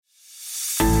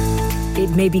It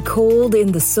may be cold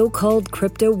in the so-called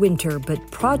crypto winter,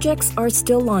 but projects are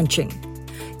still launching.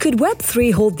 Could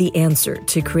Web3 hold the answer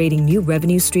to creating new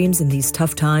revenue streams in these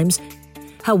tough times?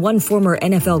 How one former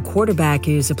NFL quarterback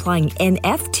is applying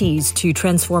NFTs to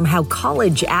transform how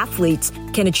college athletes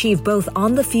can achieve both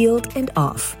on the field and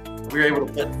off. We were able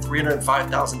to put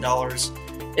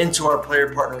 $305,000 into our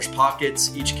player partners'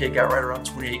 pockets. Each kid got right around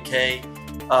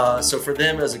 $28K. So for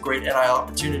them, it was a great NIL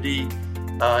opportunity.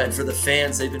 And for the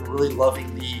fans, they've been really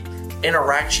loving the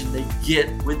interaction they get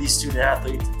with these student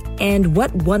athletes. And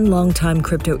what one longtime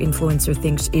crypto influencer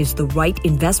thinks is the right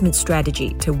investment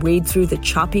strategy to wade through the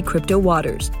choppy crypto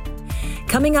waters.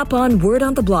 Coming up on Word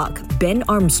on the Block, Ben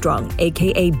Armstrong,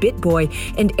 aka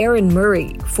BitBoy, and Aaron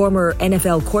Murray, former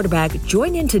NFL quarterback,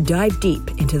 join in to dive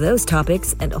deep into those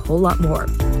topics and a whole lot more.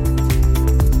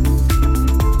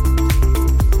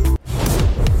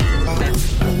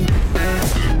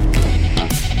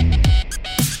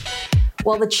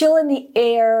 Well, the chill in the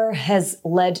air has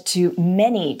led to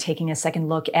many taking a second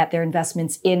look at their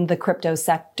investments in the crypto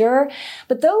sector.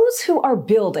 But those who are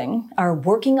building are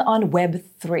working on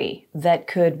Web3 that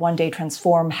could one day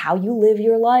transform how you live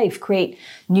your life, create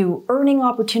new earning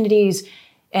opportunities,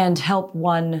 and help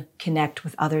one connect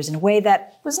with others in a way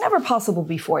that was never possible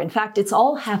before. In fact, it's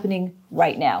all happening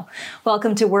right now.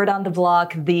 Welcome to Word on the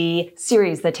Block, the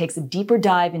series that takes a deeper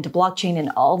dive into blockchain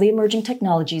and all the emerging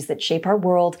technologies that shape our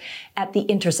world at the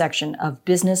intersection of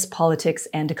business, politics,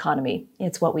 and economy.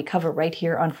 It's what we cover right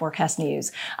here on Forecast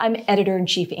News. I'm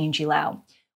Editor-in-Chief Angie Lau.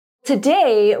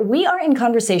 Today, we are in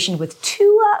conversation with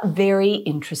two very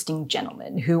interesting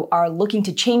gentlemen who are looking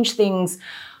to change things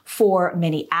for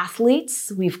many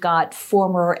athletes. We've got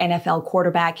former NFL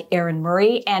quarterback Aaron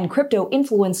Murray and crypto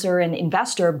influencer and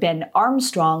investor Ben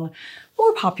Armstrong,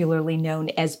 more popularly known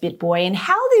as BitBoy, and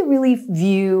how they really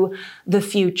view the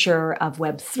future of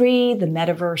Web3, the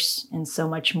metaverse, and so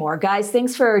much more. Guys,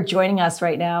 thanks for joining us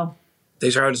right now.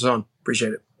 Thanks for having us on.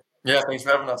 Appreciate it. Yeah, thanks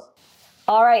for having us.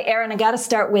 All right, Aaron, I got to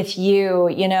start with you.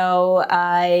 You know,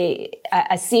 I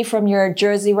see from your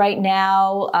jersey right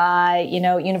now,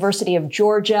 University of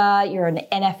Georgia, you're an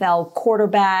NFL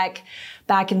quarterback.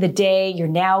 Back in the day, you're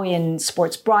now in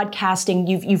sports broadcasting.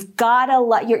 You've got a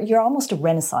lot, you're almost a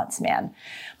Renaissance man.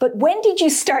 But when did you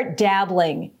start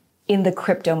dabbling in the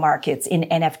crypto markets, in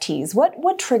NFTs?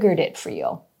 What triggered it for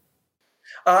you?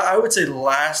 I would say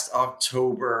last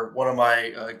October, one of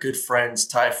my good friends,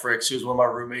 Ty Fricks, who was one of my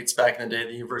roommates back in the day at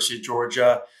the University of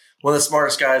Georgia, one of the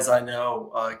smartest guys I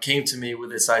know, came to me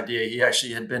with this idea. He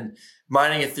actually had been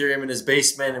mining Ethereum in his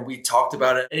basement, and we talked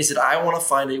about it. And he said, I want to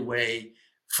find a way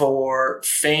for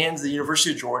fans of the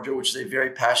University of Georgia, which is a very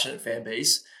passionate fan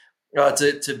base,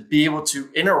 to be able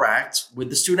to interact with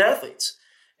the student athletes.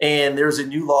 And there's a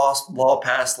new law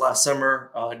passed last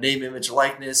summer, name, image,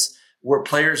 likeness, where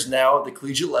players now at the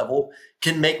collegiate level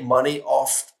can make money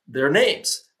off their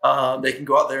names. They can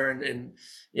go out there and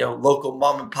local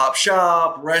mom and pop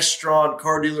shop, restaurant,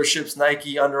 car dealerships,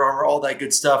 Nike, Under Armour, all that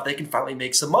good stuff. They can finally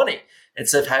make some money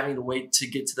instead of having to wait to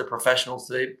get to the professionals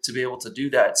to be able to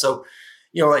do that. So,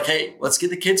 hey, let's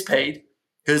get the kids paid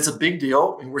because it's a big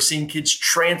deal. And we're seeing kids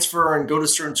transfer and go to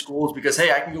certain schools because,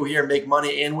 hey, I can go here and make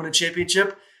money and win a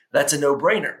championship. That's a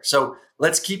no-brainer. So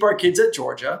let's keep our kids at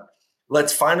Georgia.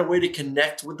 Let's find a way to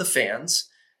connect with the fans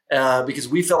because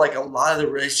we felt like a lot of the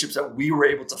relationships that we were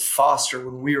able to foster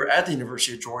when we were at the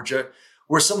University of Georgia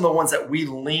were some of the ones that we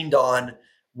leaned on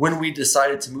when we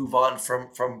decided to move on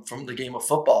from the game of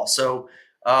football. So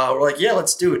we're like, yeah,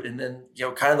 let's do it. And then,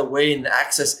 kind of the way and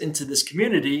access into this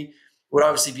community would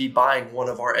obviously be buying one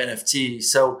of our NFTs.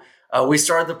 So we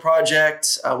started the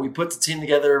project. We put the team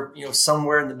together,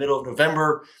 somewhere in the middle of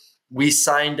November. We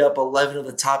signed up 11 of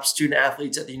the top student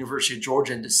athletes at the University of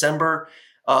Georgia in December.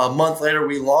 A month later,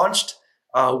 we launched.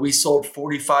 We sold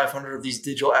 4,500 of these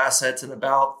digital assets in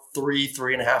about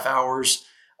 3.5 hours.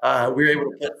 We were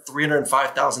able to put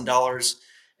 $305,000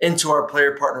 into our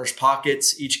player partners'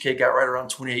 pockets. Each kid got right around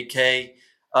 $28K.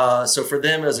 So for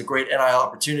them, it was a great NIL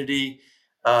opportunity.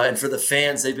 And for the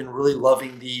fans, they've been really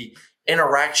loving the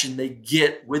interaction they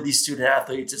get with these student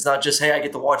athletes. It's not just, hey, I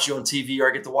get to watch you on TV or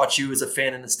I get to watch you as a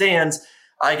fan in the stands.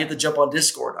 I get to jump on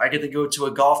Discord. I get to go to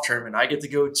a golf tournament. I get to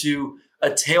go to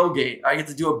a tailgate. I get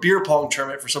to do a beer pong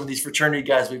tournament for some of these fraternity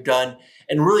guys we've done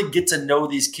and really get to know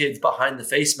these kids behind the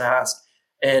face mask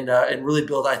and really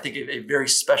build, I think, a very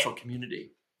special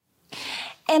community.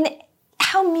 And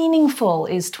how meaningful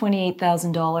is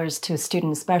 $28,000 to a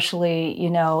student, especially,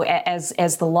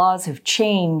 as the laws have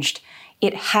changed?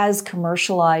 It has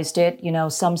commercialized it,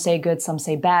 some say good, some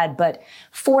say bad, but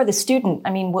for the student,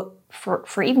 I mean,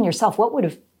 for even yourself, what would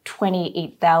have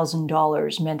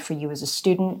 $28,000 meant for you as a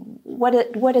student. What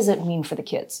does it mean for the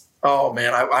kids? Oh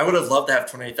man, I would have loved to have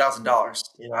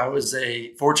 $28,000. I was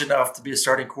fortunate enough to be a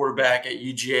starting quarterback at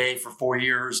UGA for 4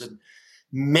 years, and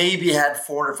maybe had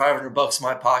 400, $500 in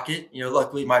my pocket.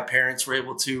 Luckily my parents were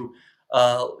able to,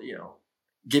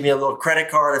 give me a little credit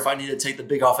card if I needed to take the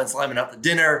big offensive lineman out to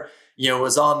dinner. It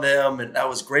was on them, and that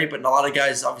was great. But a lot of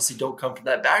guys obviously don't come from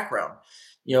that background.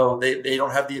 They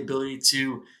don't have the ability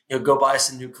to, go buy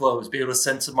some new clothes, be able to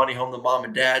send some money home to mom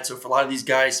and dad. So for a lot of these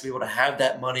guys to be able to have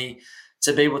that money,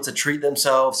 to be able to treat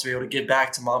themselves, to be able to give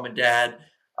back to mom and dad.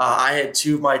 I had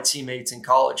two of my teammates in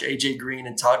college, AJ Green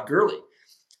and Todd Gurley,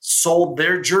 sold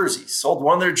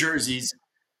one of their jerseys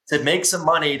to make some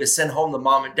money to send home to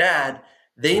mom and dad.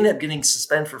 They ended up getting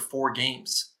suspended for 4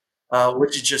 games,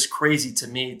 which is just crazy to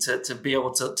me to be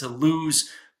able to lose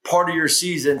part of your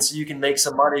season so you can make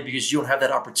some money because you don't have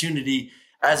that opportunity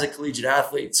as a collegiate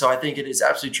athlete. So I think it is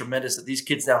absolutely tremendous that these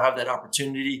kids now have that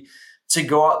opportunity to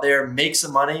go out there, make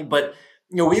some money. But,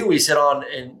 we always hit on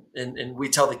and we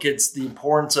tell the kids the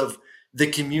importance of the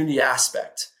community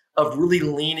aspect of really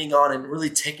leaning on and really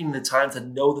taking the time to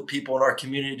know the people in our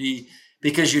community,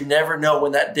 because you never know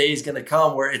when that day is going to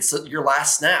come where it's your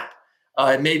last snap.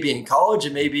 It may be in college,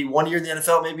 it may be 1 year in the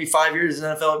NFL, maybe 5 years in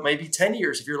the NFL, it may be 10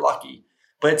 years if you're lucky.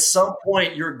 But at some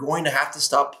point, you're going to have to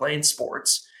stop playing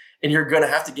sports and you're going to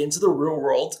have to get into the real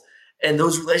world. And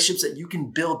those relationships that you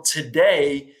can build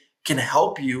today can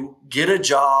help you get a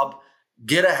job,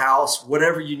 get a house,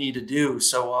 whatever you need to do.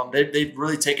 So they've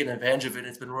really taken advantage of it.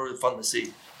 It's been really fun to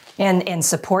see. And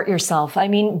support yourself. I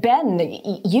mean, Ben,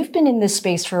 you've been in this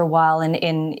space for a while,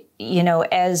 and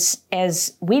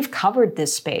as we've covered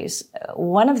this space,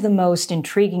 one of the most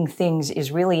intriguing things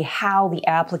is really how the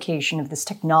application of this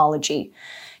technology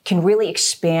can really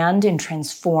expand and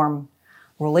transform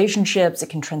relationships. It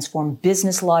can transform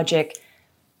business logic.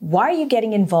 Why are you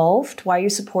getting involved? Why are you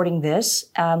supporting this?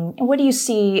 And what do you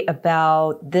see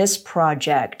about this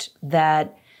project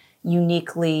that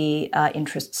uniquely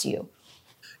interests you?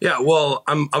 Yeah, well,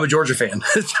 I'm a Georgia fan,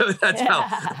 so that's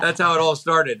how it all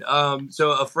started.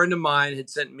 So a friend of mine had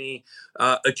sent me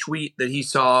a tweet that he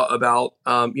saw about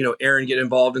Aaron getting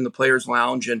involved in the Players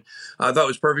Lounge, and I thought it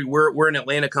was perfect. We're an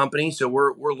Atlanta company, so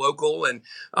we're local, and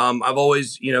I've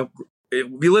always if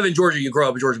you live in Georgia, you grow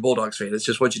up a Georgia Bulldogs fan. It's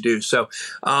just what you do. So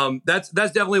that's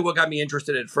definitely what got me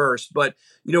interested at first. But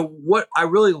what I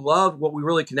really loved, what we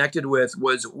really connected with,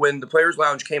 was when the Players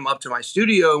Lounge came up to my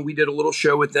studio and we did a little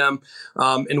show with them,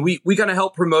 and we kind of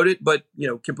helped promote it, but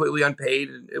completely unpaid.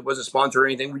 It wasn't sponsored or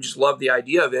anything. We just loved the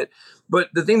idea of it. But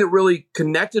the thing that really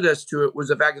connected us to it was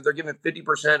the fact that they're giving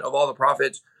 50% of all the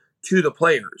profits to the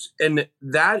players, and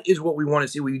that is what we want to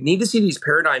see. We need to see these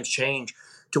paradigms change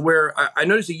to where I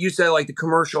noticed that you said like the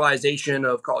commercialization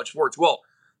of college sports. Well,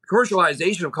 the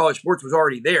commercialization of college sports was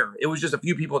already there. It was just a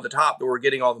few people at the top that were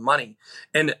getting all the money.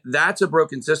 And that's a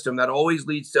broken system that always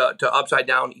leads to upside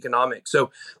down economics.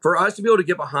 So for us to be able to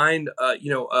get behind,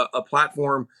 a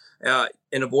platform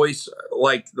and a voice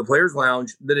like the Players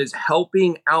Lounge that is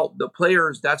helping out the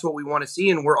players, that's what we want to see.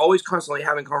 And we're always constantly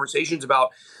having conversations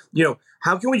about,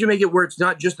 how can we make it where it's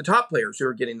not just the top players who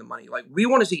are getting the money? Like, we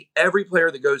want to see every player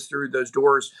that goes through those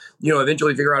doors,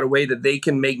 eventually figure out a way that they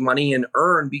can make money and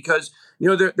earn, because,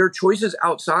 their choices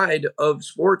outside of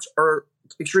sports are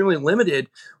extremely limited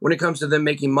when it comes to them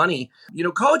making money.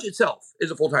 College itself is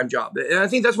a full-time job. And I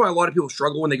think that's why a lot of people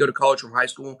struggle when they go to college from high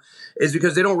school, is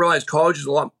because they don't realize college is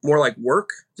a lot more like work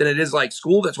than it is like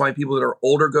school. That's why people that are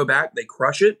older go back, they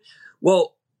crush it.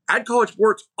 Well, add college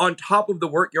sports on top of the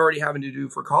work you're already having to do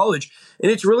for college.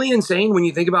 And it's really insane when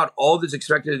you think about all that's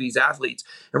expected of these athletes.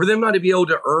 And for them not to be able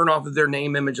to earn off of their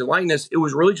name, image, and likeness, it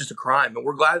was really just a crime. And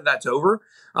we're glad that that's over.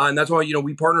 And that's why,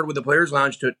 we partnered with the Players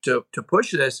Lounge to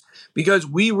push this, because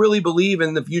we really believe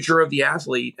in the future of the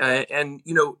athlete. And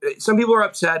some people are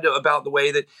upset about the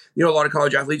way that, a lot of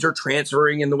college athletes are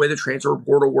transferring and the way the transfer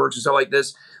portal works and stuff like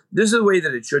this. This is the way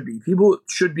that it should be. People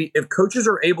should be, if coaches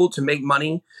are able to make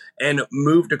money and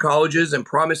move to colleges and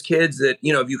promise kids that,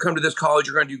 if you come to this college,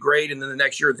 you're going to do great, and then the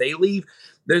next year they leave,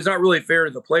 then it's not really fair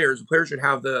to the players. The players should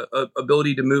have the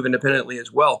ability to move independently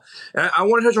as well. And I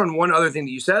want to touch on one other thing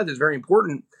that you said that's very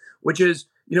important, which is,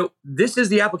 this is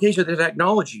the application of the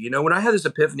technology. When I had this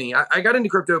epiphany, I got into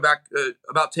crypto back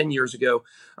about 10 years ago,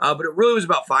 but it really was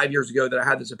about 5 years ago that I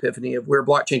had this epiphany of where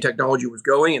blockchain technology was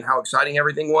going and how exciting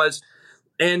everything was.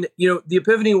 And, the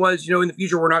epiphany was, in the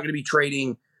future, we're not going to be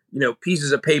trading,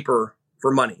 pieces of paper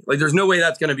for money. Like, there's no way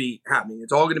that's going to be happening.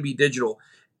 It's all going to be digital.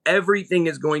 Everything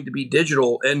is going to be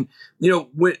digital. And,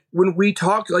 when we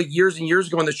talked like years and years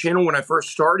ago on this channel, when I first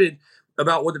started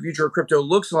about what the future of crypto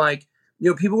looks like,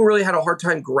 people really had a hard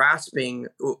time grasping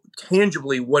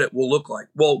tangibly what it will look like.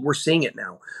 Well, we're seeing it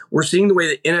now. We're seeing the way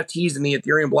that NFTs and the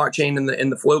Ethereum blockchain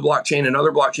and the Flow blockchain and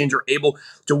other blockchains are able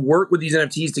to work with these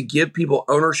NFTs to give people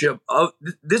ownership of.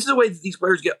 This is the way that these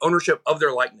players get ownership of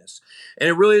their likeness, and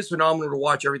it really is phenomenal to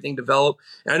watch everything develop.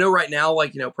 And I know right now,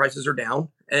 prices are down,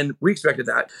 and we expected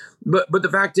that. But the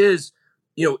fact is,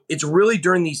 it's really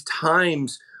during these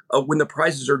times when the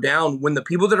prices are down, when the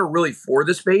people that are really for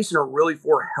the space and are really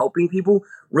for helping people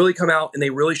really come out and they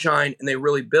really shine and they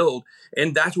really build.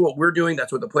 And that's what we're doing.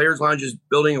 That's what the Players Lounge is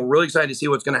building. And we're really excited to see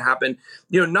what's going to happen,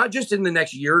 not just in the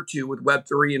next year or two with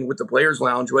Web3 and with the Players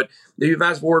Lounge, but if you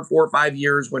fast forward 4 or 5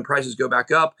 years when prices go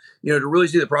back up, to really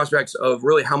see the prospects of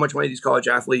really how much money these college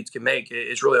athletes can make.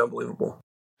 It's really unbelievable.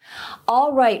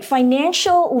 All right.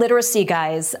 Financial literacy,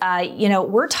 guys.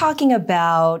 We're talking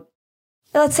about,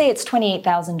 let's say it's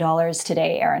 $28,000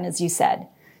 today, Aaron, as you said.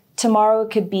 Tomorrow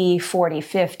it could be 40,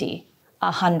 50,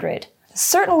 100.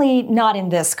 Certainly not in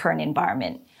this current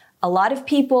environment. A lot of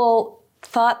people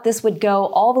thought this would go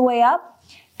all the way up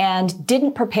and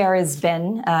didn't prepare,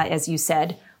 as you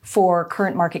said, for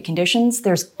current market conditions.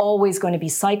 There's always going to be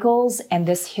cycles, and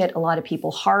this hit a lot of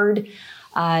people hard.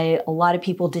 A lot of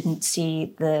people didn't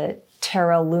see the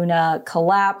Terra Luna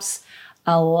collapse.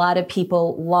 A lot of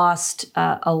people lost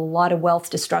a lot of wealth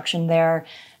destruction there,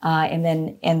 and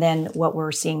then what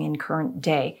we're seeing in current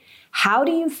day. How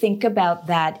do you think about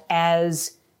that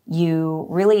as you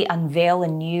really unveil a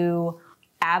new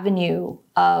avenue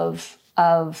of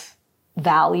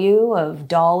value, of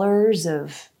dollars,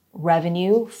 of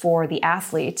revenue for the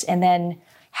athletes, and then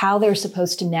how they're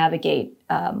supposed to navigate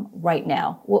right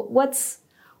now? What's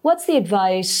the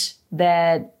advice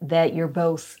that you're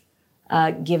both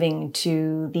giving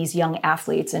to these young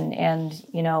athletes and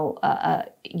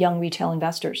young retail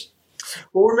investors?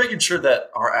 Well, we're making sure that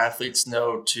our athletes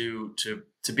know to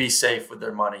be safe with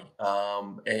their money,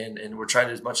 and we're trying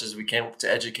as much as we can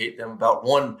to educate them about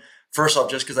one. First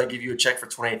off, just because I give you a check for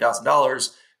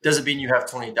 $28,000 doesn't mean you have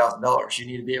 $28,000. You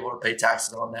need to be able to pay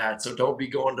taxes on that. So don't be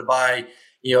going to buy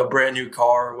a brand new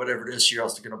car or whatever it is you're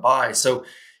also going to buy. So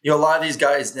a lot of these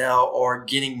guys now are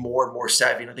getting more and more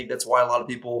savvy. And I think that's why a lot of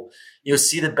people,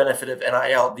 see the benefit of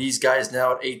NIL. These guys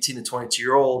now at 18 to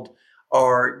 22-year-old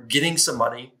are getting some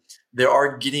money. They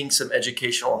are getting some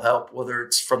educational help, whether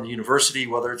it's from the university,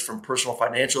 whether it's from personal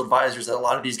financial advisors that a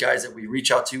lot of these guys that we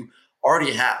reach out to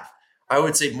already have. I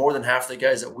would say more than half of the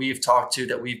guys that we've talked to,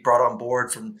 that we've brought on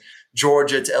board, from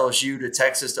Georgia to LSU to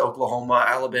Texas to Oklahoma,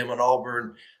 Alabama, and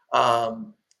Auburn,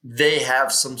 they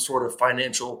have some sort of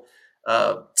financial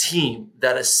team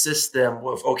that assists them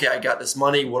with, okay, I got this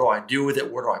money. What do I do with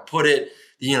it? Where do I put it?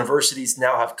 The universities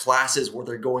now have classes where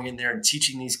they're going in there and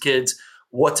teaching these kids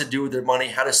what to do with their money,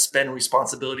 how to spend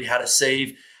responsibility, how to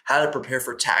save, how to prepare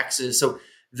for taxes. So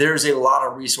there's a lot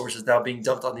of resources now being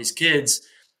dumped on these kids.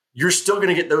 You're still going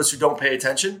to get those who don't pay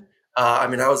attention. I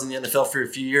was in the NFL for a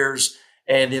few years,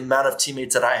 and the amount of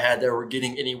teammates that I had that were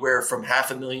getting anywhere from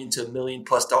 $500,000 to $1 million+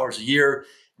 a year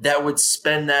that would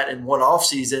spend that in one off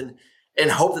season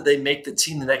and hope that they make the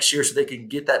team the next year so they can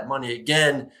get that money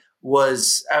again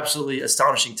was absolutely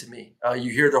astonishing to me.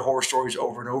 You hear the horror stories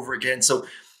over and over again. So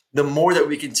the more that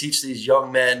we can teach these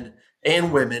young men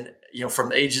and women, from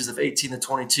the ages of 18 to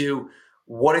 22,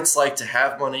 what it's like to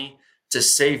have money, to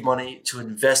save money, to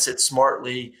invest it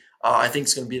smartly, I think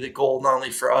it's going to be the goal, not only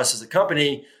for us as a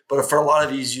company, but for a lot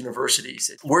of these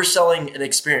universities. We're selling an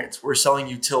experience. We're selling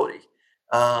utility.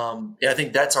 And I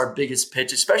think that's our biggest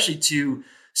pitch, especially to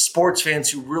sports fans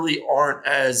who really aren't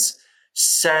as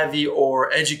savvy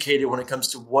or educated when it comes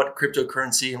to what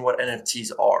cryptocurrency and what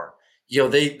NFTs are.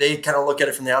 They kind of look at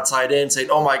it from the outside in, saying,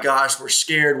 oh my gosh, we're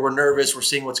scared, we're nervous, we're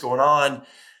seeing what's going on.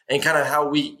 And kind of how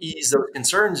we ease those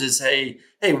concerns is, hey,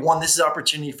 one, this is an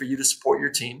opportunity for you to support your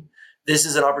team. This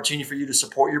is an opportunity for you to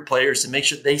support your players, to make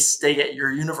sure they stay at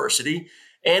your university,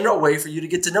 and a way for you to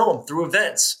get to know them through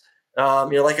events.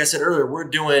 Like I said earlier, we're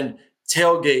doing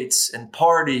tailgates and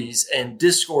parties and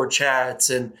Discord chats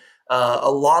and a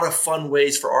lot of fun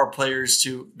ways for our players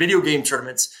to video game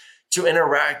tournaments to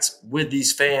interact with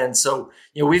these fans. So,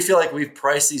 we feel like we've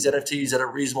priced these NFTs at a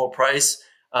reasonable price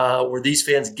where these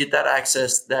fans get that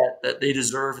access that they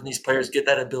deserve, and these players get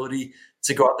that ability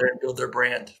to go out there and build their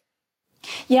brand.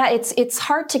 Yeah, it's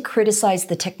hard to criticize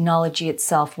the technology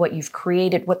itself. What you've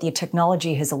created, what the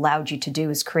technology has allowed you to do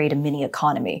is create a mini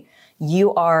economy.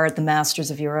 You are the masters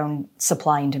of your own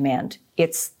supply and demand.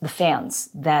 It's the fans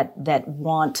that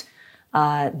want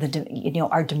are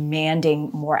demanding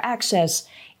more access,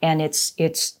 and it's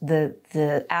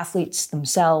the athletes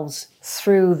themselves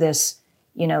through this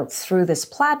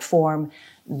platform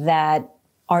that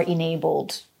are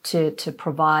enabled to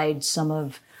provide some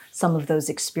of those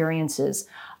experiences.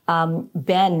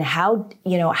 Ben,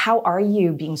 how are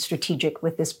you being strategic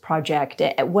with this project?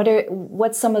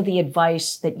 What's some of the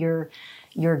advice that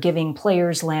you're giving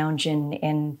Players Lounge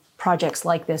in projects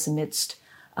like this amidst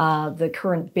the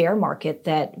current bear market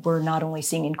that we're not only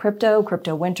seeing in crypto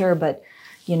winter, but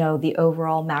the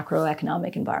overall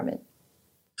macroeconomic environment?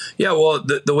 Yeah, well,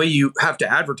 the way you have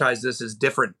to advertise this is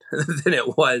different than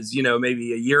it was,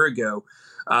 maybe a year ago,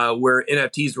 where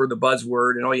NFTs were the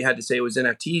buzzword and all you had to say was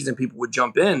NFTs and people would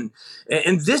jump in.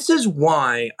 And this is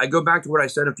why I go back to what I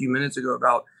said a few minutes ago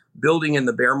about building in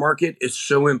the bear market is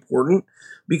so important,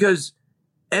 because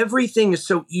everything is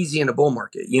so easy in a bull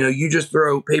market. You just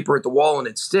throw paper at the wall and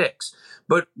it sticks.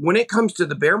 But when it comes to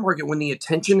the bear market, when the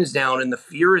attention is down and the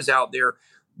fear is out there,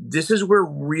 this is where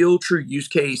real true use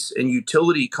case and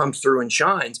utility comes through and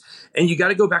shines. And you got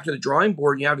to go back to the drawing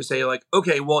board and you have to say like,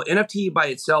 okay, well, NFT by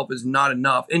itself is not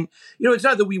enough. And, it's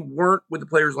not that we weren't with the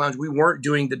Players Lounge, we weren't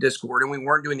doing the Discord and we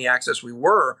weren't doing the access, we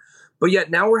were. But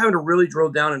yet now we're having to really drill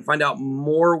down and find out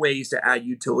more ways to add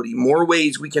utility, more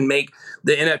ways we can make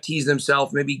the NFTs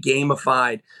themselves maybe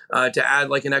gamified to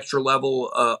add like an extra level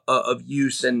of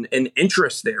use and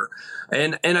interest there.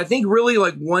 And I think really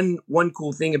like one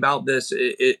cool thing about this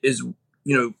is,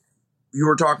 you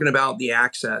were talking about the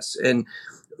access, and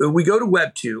we go to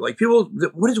Web 2. Like people,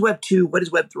 what is Web 2? What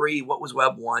is Web 3? What was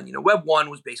Web 1? Web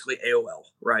 1 was basically AOL,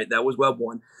 right? That was Web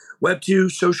 1. Web 2,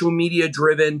 social media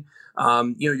driven.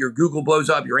 Your Google blows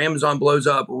up, your Amazon blows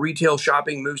up, retail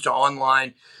shopping moves to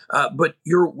online. But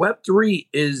your Web 3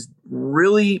 is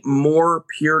really more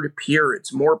peer-to-peer.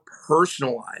 It's more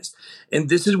personalized. And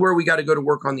this is where we got to go to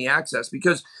work on the access,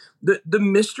 because the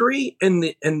mystery and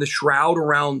the shroud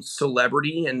around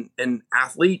celebrity and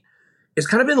athlete has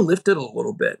kind of been lifted a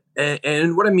little bit.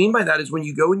 And what I mean by that is when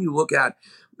you go and you look at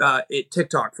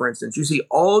TikTok, for instance, you see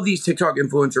all of these TikTok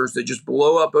influencers that just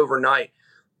blow up overnight.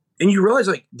 And you realize,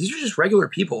 like, these are just regular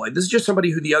people. Like, this is just somebody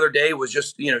who the other day was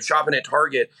just, shopping at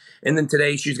Target. And then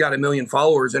today she's got 1 million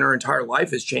followers and her entire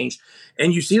life has changed.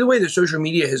 And you see the way that social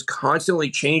media has constantly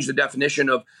changed the definition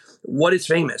of what is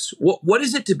famous. What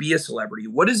is it to be a celebrity?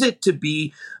 What is it to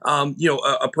be,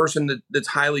 a person that's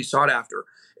highly sought after?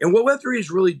 And what Web3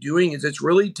 is really doing is it's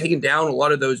really taking down a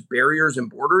lot of those barriers and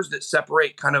borders that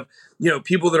separate kind of,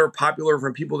 people that are popular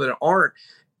from people that aren't.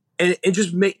 And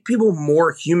just make people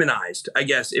more humanized, I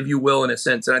guess, if you will, in a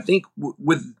sense. And I think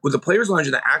with the Players Lounge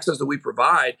and the access that we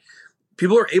provide,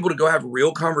 people are able to go have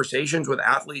real conversations with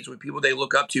athletes, with people they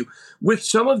look up to, with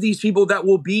some of these people that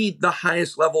will be the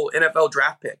highest level NFL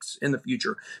draft picks in the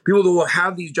future. People that will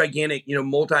have these gigantic,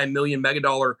 multi-million,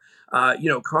 mega-dollar,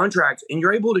 contracts, and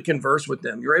you're able to converse with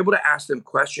them. You're able to ask them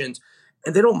questions,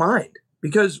 and they don't mind,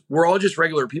 because we're all just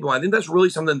regular people. I think that's really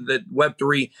something that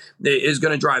Web3 is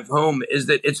going to drive home, is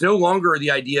that it's no longer the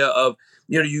idea of,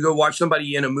 you go watch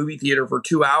somebody in a movie theater for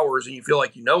 2 hours and you feel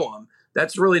like you know them.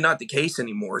 That's really not the case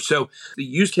anymore. So the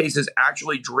use case is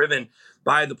actually driven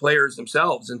by the players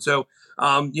themselves. And so,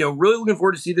 really looking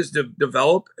forward to see this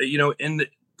develop,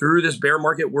 through this bear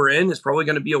market we're in. It's probably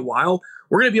going to be a while.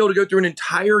 We're going to be able to go through an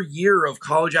entire year of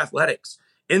college athletics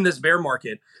in this bear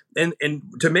market. And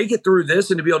to make it through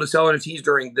this and to be able to sell NFTs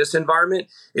during this environment,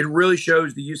 it really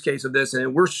shows the use case of this.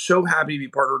 And we're so happy to be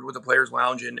partnered with the Players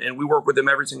Lounge, and we work with them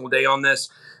every single day on this,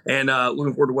 and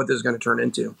looking forward to what this is going to turn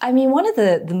into. I mean, one of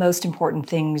the most important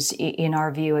things in our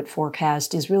view at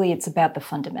Forecast is really it's about the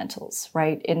fundamentals,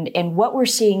 right? And what we're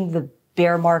seeing, the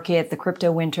bear market, the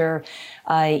crypto winter,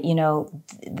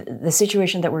 the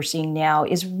situation that we're seeing now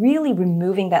is really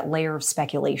removing that layer of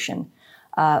speculation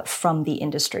from the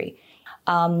industry.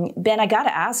 Ben, I got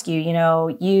to ask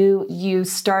you, you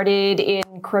started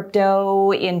in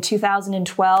crypto in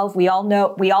 2012. We all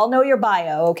know your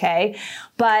bio, okay?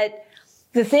 But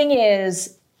the thing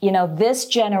is, this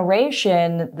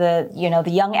generation, the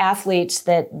young athletes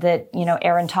that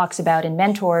Aaron talks about and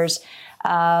mentors,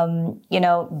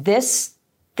 this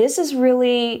is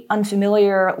really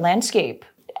unfamiliar landscape.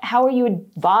 How are you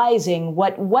advising?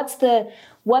 What's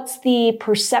the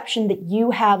perception that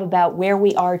you have about where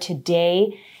we are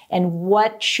today, and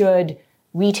what should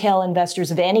retail investors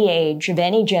of any age, of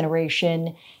any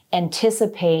generation,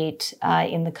 anticipate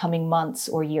in the coming months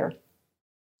or year?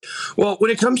 Well,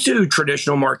 when it comes to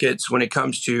traditional markets, when it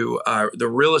comes to the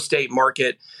real estate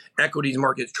market, equities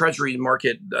markets, treasury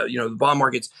market, the bond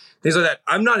markets, things like that,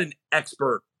 I'm not an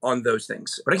expert on those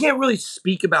things, but I can't really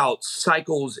speak about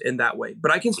cycles in that way. But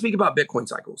I can speak about Bitcoin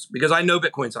cycles, because I know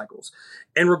Bitcoin cycles.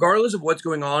 And regardless of what's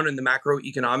going on in the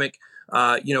macroeconomic,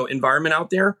 environment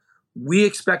out there, we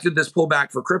expected this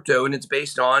pullback for crypto, and it's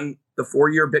based on the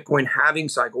 4-year Bitcoin halving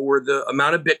cycle, where the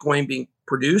amount of Bitcoin being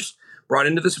produced brought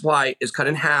into the supply is cut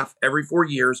in half every 4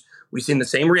 years. We've seen the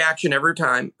same reaction every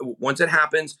time. Once it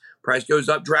happens, price goes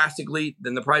up drastically,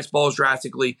 then the price falls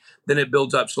drastically, then it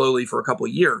builds up slowly for a couple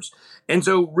of years. And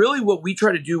so really what we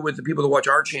try to do with the people that watch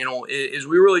our channel is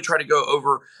we really try to go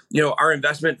over, our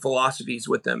investment philosophies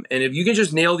with them. And if you can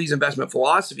just nail these investment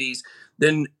philosophies,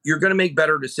 then you're going to make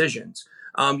better decisions.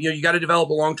 You got to develop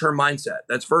a long-term mindset.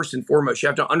 That's first and foremost. You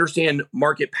have to understand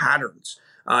market patterns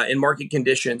and market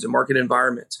conditions and market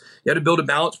environments. You have to build a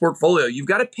balanced portfolio. You've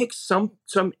got to pick some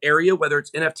area, whether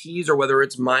it's NFTs or whether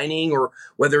it's mining or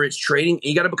whether it's trading.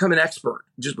 You got to become an expert.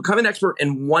 Just become an expert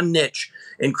in one niche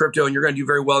in crypto, and you're going to do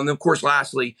very well. And then, of course,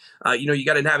 lastly, you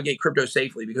got to navigate crypto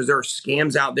safely because there are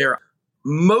scams out there.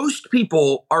 Most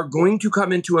people are going to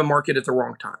come into a market at the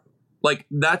wrong time. Like,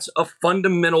 that's a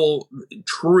fundamental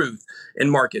truth in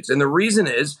markets. And the reason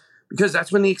is because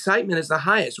that's when the excitement is the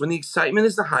highest. When the excitement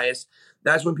is the highest,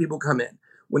 that's when people come in.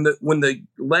 When the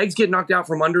legs get knocked out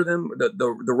from under them,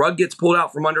 the rug gets pulled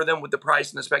out from under them with the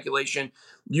price and the speculation,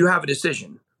 you have a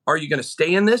decision. Are you going to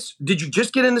stay in this? Did you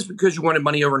just get in this because you wanted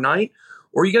money overnight?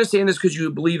 Or are you going to stay in this because you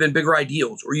believe in bigger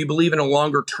ideals, or you believe in a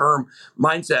longer term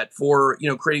mindset for,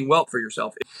 creating wealth for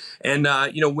yourself? And,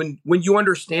 when you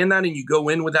understand that and you go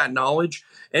in with that knowledge,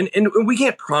 and we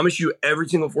can't promise you every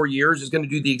single 4 years is going to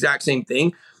do the exact same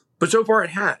thing, but so far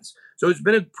it has. So it's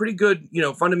been a pretty good,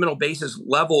 fundamental basis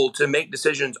level to make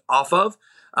decisions off of.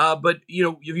 But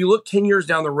if you look 10 years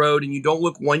down the road and you don't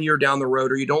look 1 year down the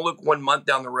road, or you don't look 1 month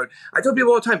down the road, I tell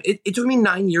people all the time, it took me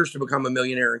 9 years to become a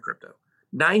millionaire in crypto.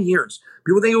 9 years.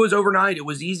 People think it was overnight. It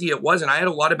was easy. It wasn't. I had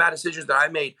a lot of bad decisions that I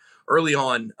made early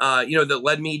on, that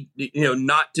led me,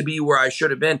 not to be where I should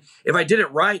have been. If I did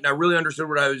it right and I really understood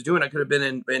what I was doing, I could have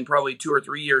been in probably 2 or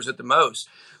 3 years at the most.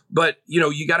 But,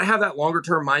 you got to have that longer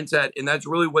term mindset. And that's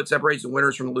really what separates the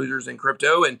winners from the losers in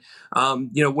crypto. And,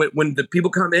 when the people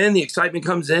come in, the excitement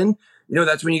comes in,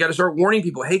 that's when you got to start warning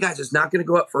people, hey guys, it's not going to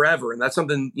go up forever. And that's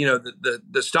something,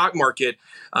 the stock market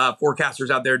forecasters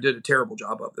out there did a terrible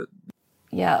job of it.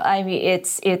 Yeah, I mean,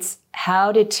 it's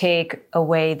how to take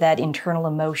away that internal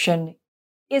emotion.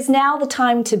 Is now the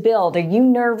time to build? Are you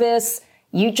nervous?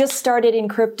 You just started in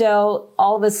crypto.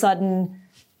 All of a sudden,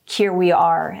 here we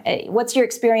are. What's your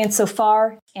experience so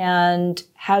far? And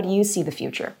how do you see the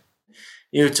future?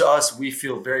 To us, we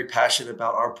feel very passionate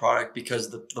about our product because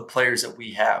the players that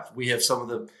we have. We have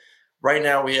right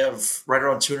now we have right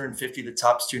around 250 of the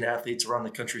top student athletes around the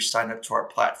country sign up to our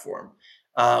platform.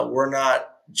 We're not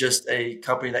just a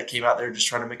company that came out there just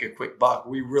trying to make a quick buck.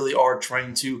 We really are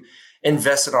trying to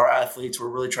invest in our athletes. We're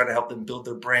really trying to help them build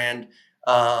their brand.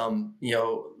 A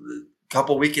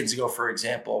couple weekends ago, for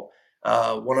example,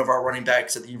 one of our running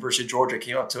backs at the University of Georgia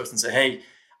came up to us and said, hey,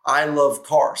 I love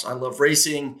cars. I love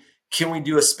racing. Can we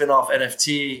do a spin-off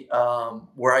NFT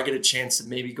where I get a chance to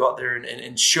maybe go out there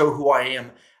and show who I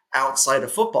am outside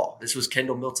of football? This was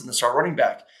Kendall Milton, the star running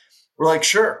back. We're like,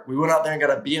 sure. We went out there and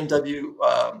got a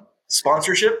BMW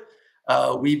sponsorship.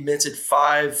 We minted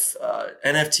 5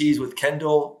 NFTs with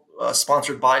Kendall,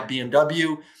 sponsored by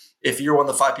BMW. If you're one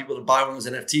of the 5 people to buy one of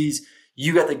those NFTs,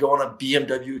 you got to go on a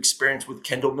BMW experience with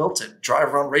Kendall Milton,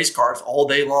 drive around race cars all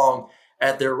day long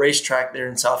at their racetrack there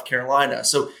in South Carolina.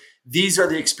 So these are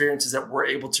the experiences that we're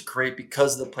able to create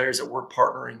because of the players that we're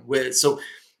partnering with. So,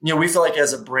 we feel like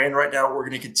as a brand right now, we're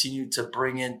going to continue to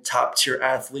bring in top tier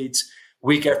athletes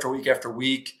week after week after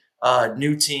week,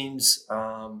 new teams,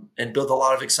 and build a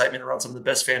lot of excitement around some of the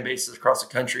best fan bases across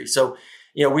the country. So,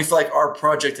 we feel like our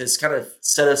project has kind of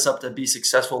set us up to be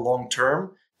successful long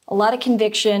term. A lot of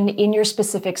conviction in your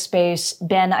specific space.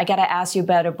 Ben, I got to ask you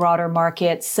about a broader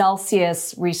market.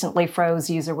 Celsius recently froze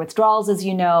user withdrawals, as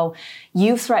you know.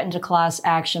 You've threatened a class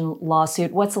action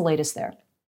lawsuit. What's the latest there?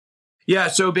 Yeah,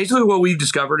 so basically what we've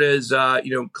discovered is,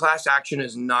 class action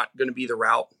is not going to be the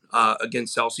route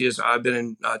against Celsius. I've been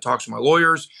in talks with my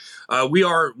lawyers.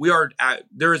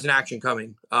 There is an action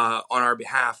coming on our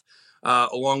behalf.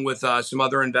 Along with some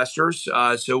other investors.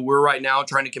 So we're right now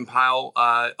trying to compile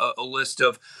a list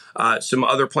of some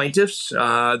other plaintiffs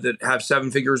that have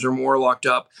 7 figures or more locked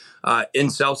up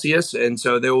in Celsius. And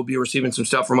so they will be receiving some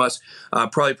stuff from us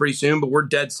probably pretty soon. But we're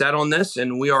dead set on this,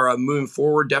 and we are moving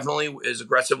forward definitely as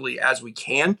aggressively as we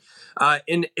can.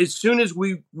 And as soon as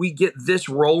we get this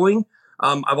rolling,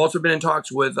 I've also been in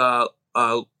talks with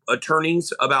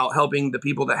attorneys about helping the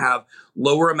people that have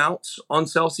lower amounts on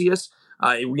Celsius.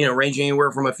 ranging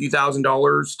anywhere from a few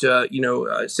 $1,000s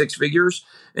to, six figures.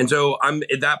 And so I'm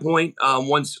at that point,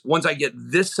 once I get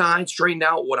this side straightened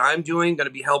out, what I'm doing, going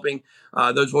to be helping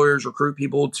those lawyers recruit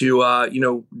people to,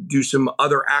 do some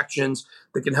other actions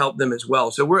that can help them as well.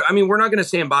 So we're not going to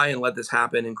stand by and let this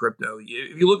happen in crypto.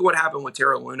 If you look at what happened with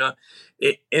Terra Luna,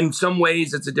 in some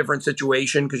ways it's a different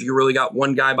situation because you really got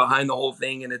one guy behind the whole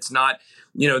thing, and it's not,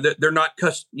 they're not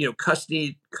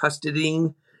custodying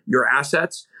your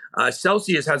assets.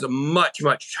 Celsius has a much,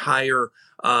 much higher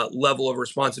level of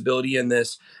responsibility in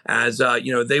this, as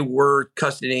they were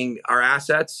custodying our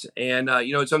assets, and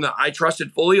it's something that I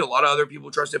trusted fully. A lot of other people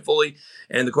trusted fully,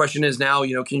 and the question is now,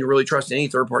 can you really trust any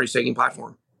third-party staking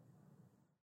platform?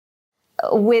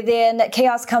 Within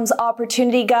chaos comes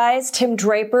opportunity, guys. Tim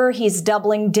Draper, he's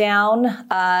doubling down.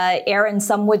 Aaron,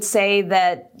 some would say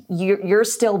that you're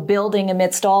still building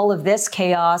amidst all of this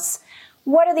chaos.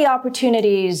 What are the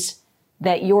opportunities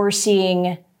that you're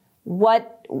seeing?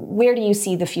 Where do you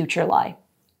see the future lie?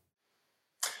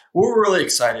 We're really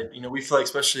excited. We feel like,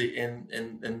 especially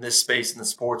in this space, in the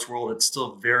sports world, it's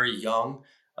still very young.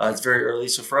 It's very early.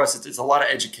 So for us, it's a lot of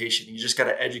education. You just got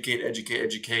to educate,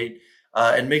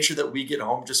 and make sure that we get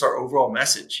home just our overall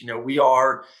message. We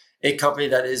are a company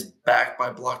that is backed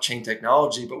by blockchain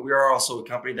technology, but we are also a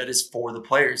company that is for the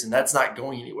players, and that's not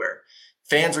going anywhere.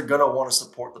 Fans are going to want to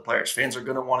support the players. Fans are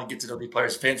going to want to get to know the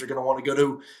players. Fans are going to want to go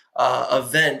to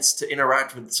events to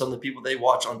interact with some of the people they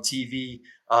watch on TV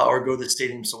or go to the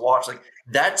stadiums to watch. Like,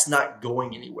 that's not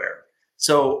going anywhere.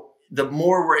 So the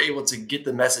more we're able to get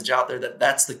the message out there that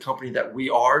that's the company that we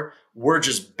are, we're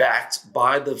just backed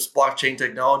by the blockchain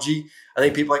technology. I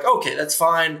think people are like, okay, that's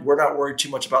fine. We're not worried too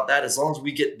much about that. As long as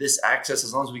we get this access,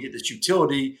 as long as we get this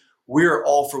utility, we're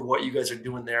all for what you guys are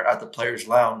doing there at the Players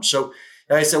Lounge. So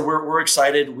like I said, we're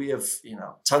excited. We have,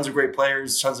 tons of great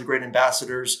players, tons of great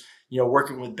ambassadors.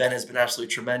 Working with Ben has been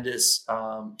absolutely tremendous.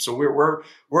 So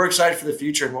we're excited for the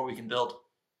future and what we can build.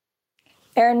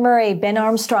 Aaron Murray, Ben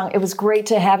Armstrong, it was great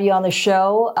to have you on the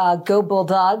show. Go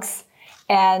Bulldogs.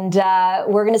 And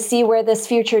we're going to see where this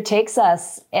future takes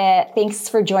us. Thanks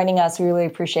for joining us. We really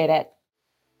appreciate it.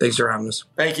 Thanks for having us.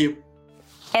 Thank you.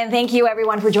 And thank you,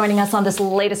 everyone, for joining us on this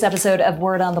latest episode of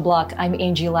Word on the Block. I'm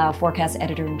Angie Lau, Forecast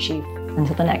Editor-in-Chief.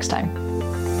 Until the next time.